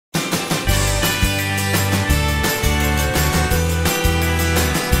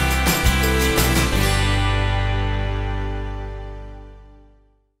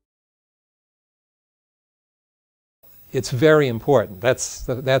it's very important. That's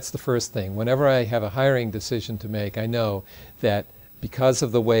the first thing. Whenever I have a hiring decision to make, I know that because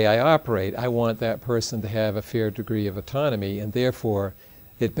of the way I operate, I want that person to have a fair degree of autonomy, and therefore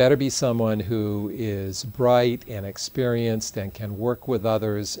it better be someone who is bright and experienced and can work with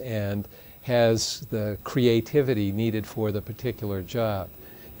others and has the creativity needed for the particular job.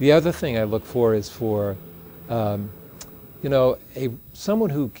 The other thing I look for is for someone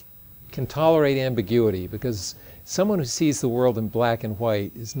who can tolerate ambiguity, because someone who sees the world in black and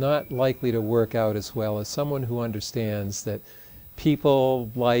white is not likely to work out as well as someone who understands that people,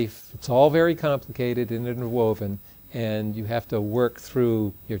 life, it's all very complicated and interwoven, and you have to work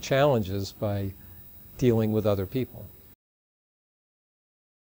through your challenges by dealing with other people.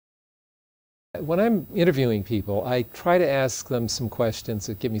 When I'm interviewing people, I try to ask them some questions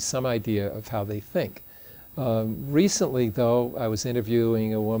that give me some idea of how they think. Recently, though, I was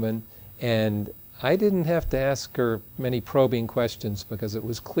interviewing a woman, and I didn't have to ask her many probing questions because it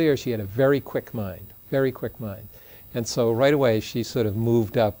was clear she had a very quick mind, very quick mind. And so right away she sort of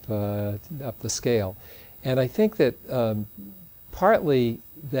moved up the scale. And I think that partly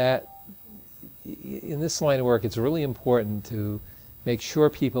that in this line of work it's really important to make sure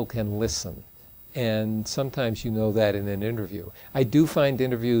people can listen. And sometimes you know that in an interview. I do find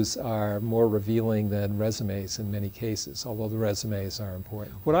interviews are more revealing than resumes in many cases, although the resumes are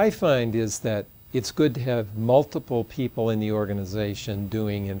important. What I find is that it's good to have multiple people in the organization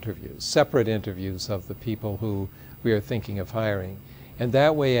doing interviews, separate interviews of the people who we are thinking of hiring. And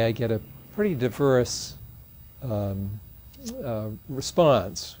that way I get a pretty diverse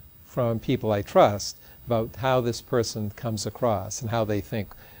response from people I trust about how this person comes across and how they think,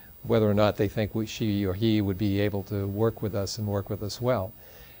 whether or not they think she or he would be able to work with us and work with us well.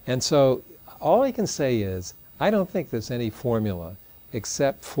 And so all I can say is, I don't think there's any formula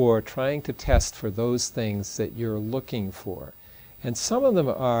except for trying to test for those things that you're looking for. And some of them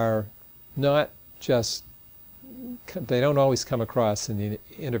are not just, they don't always come across in the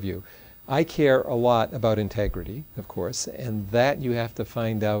interview. I care a lot about integrity, of course, and that you have to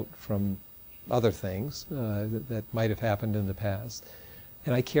find out from other things that might have happened in the past.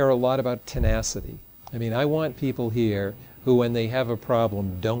 And I care a lot about tenacity. I mean, I want people here who, when they have a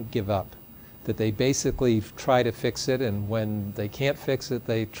problem, don't give up. That they basically try to fix it, and when they can't fix it,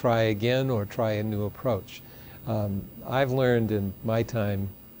 they try again or try a new approach. I've learned in my time,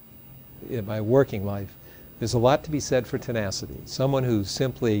 in my working life, there's a lot to be said for tenacity. Someone who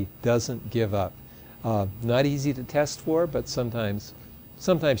simply doesn't give up. Not easy to test for, but sometimes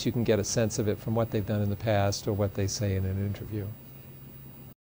you can get a sense of it from what they've done in the past or what they say in an interview.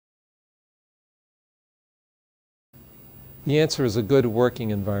 The answer is a good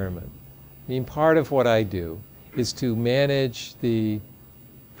working environment. I mean, part of what I do is to manage the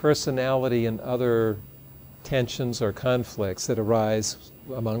personality and other tensions or conflicts that arise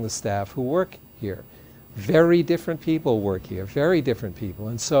among the staff who work here. Very different people work here, very different people.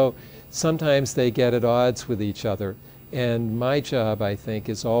 And so sometimes they get at odds with each other. And my job, I think,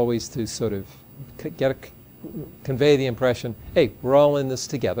 is always to sort of convey the impression, hey, we're all in this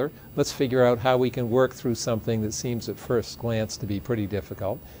together. Let's figure out how we can work through something that seems at first glance to be pretty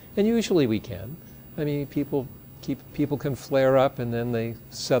difficult. And usually we can. I mean, people can flare up and then they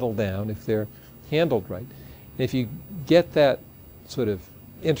settle down if they're handled right. And if you get that sort of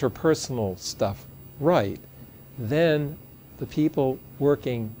interpersonal stuff right, then the people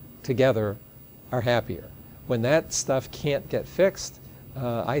working together are happier. When that stuff can't get fixed,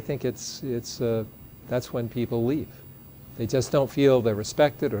 I think that's when people leave. They just don't feel they're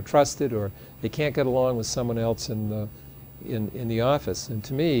respected or trusted, or they can't get along with someone else in the office. And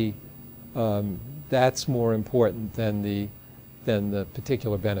to me, that's more important than the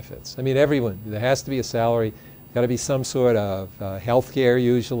particular benefits. I mean, there has to be a salary, got to be some sort of health care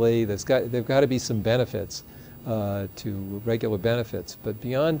usually. There've got to be some benefits to regular benefits. But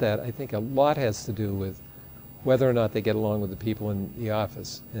beyond that, I think a lot has to do with whether or not they get along with the people in the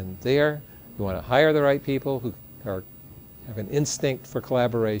office. And there, you want to hire the right people who have an instinct for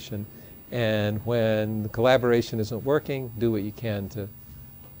collaboration, and when the collaboration isn't working, do what you can to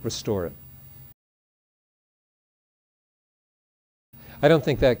restore it. I don't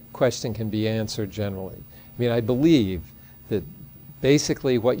think that question can be answered generally. I mean, I believe that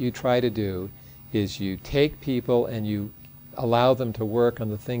basically what you try to do is you take people and you allow them to work on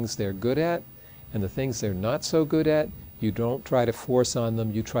the things they're good at, and the things they're not so good at, you don't try to force on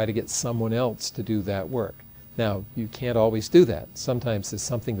them, you try to get someone else to do that work. Now, you can't always do that. Sometimes there's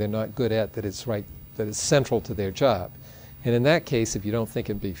something they're not good at that is central to their job. And in that case, if you don't think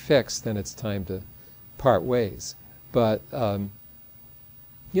it can be fixed, then it's time to part ways. But,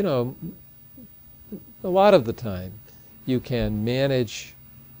 you know, a lot of the time, you can manage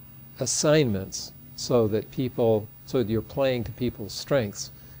assignments so that you're playing to people's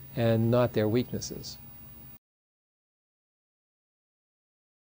strengths and not their weaknesses.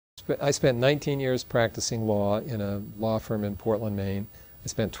 I spent 19 years practicing law in a law firm in Portland, Maine. I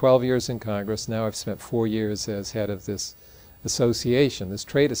spent 12 years in Congress. Now I've spent 4 years as head of this association, this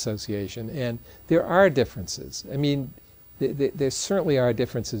trade association, and there are differences. I mean, there certainly are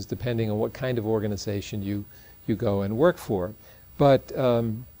differences depending on what kind of organization you go and work for. But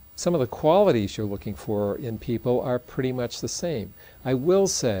some of the qualities you're looking for in people are pretty much the same. I will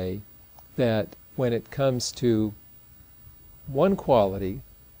say that when it comes to one quality,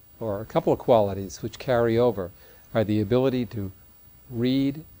 or a couple of qualities which carry over, are the ability to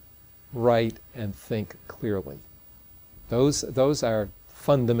read, write, and think clearly. Those are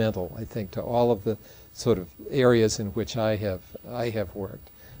fundamental, I think, to all of the sort of areas in which I have worked.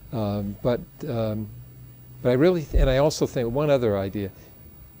 But I really, and I also think one other idea,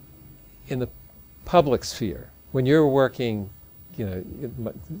 in the public sphere, when you're working,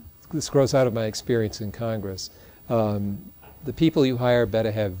 this grows out of my experience in Congress, the people you hire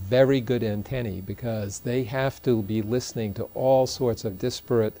better have very good antennae, because they have to be listening to all sorts of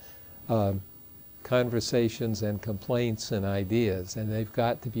disparate conversations and complaints and ideas, and they've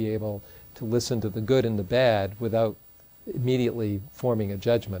got to be able to listen to the good and the bad without immediately forming a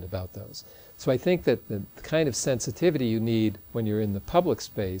judgment about those. So I think that the kind of sensitivity you need when you're in the public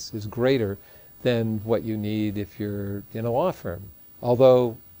space is greater than what you need if you're in a law firm,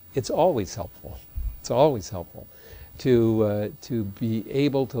 although it's always helpful. It's always helpful to be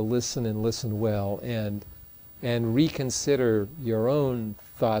able to listen and listen well, and reconsider your own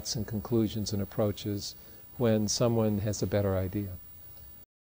thoughts and conclusions and approaches when someone has a better idea.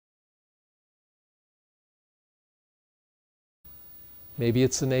 Maybe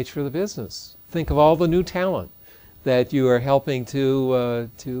it's the nature of the business. Think of all the new talent that you are helping to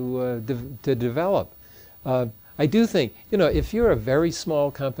develop. I do think, if you're a very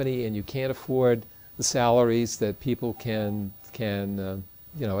small company and you can't afford the salaries that people can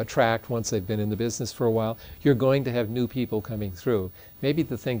attract once they've been in the business for a while, you're going to have new people coming through. Maybe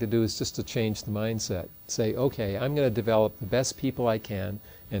the thing to do is just to change the mindset. Say, okay, I'm going to develop the best people I can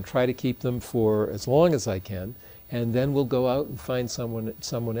and try to keep them for as long as I can, and then we'll go out and find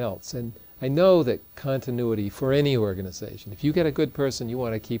someone else. And I know that continuity for any organization, if you get a good person, you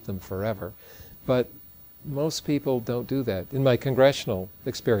want to keep them forever. But most people don't do that. In my congressional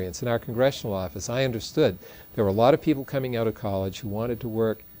experience, in our congressional office, I understood there were a lot of people coming out of college who wanted to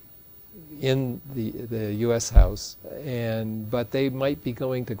work in the U.S. House, but they might be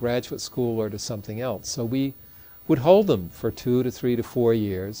going to graduate school or to something else. So we would hold them for 2 to 3 to 4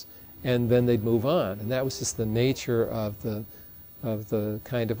 years, and then they'd move on. And that was just the nature of the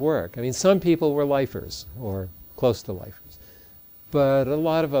kind of work. I mean, some people were lifers, or close to lifers, but a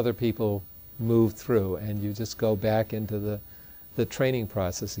lot of other people move through, and you just go back into the training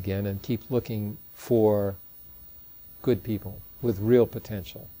process again and keep looking for good people with real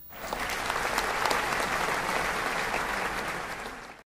potential.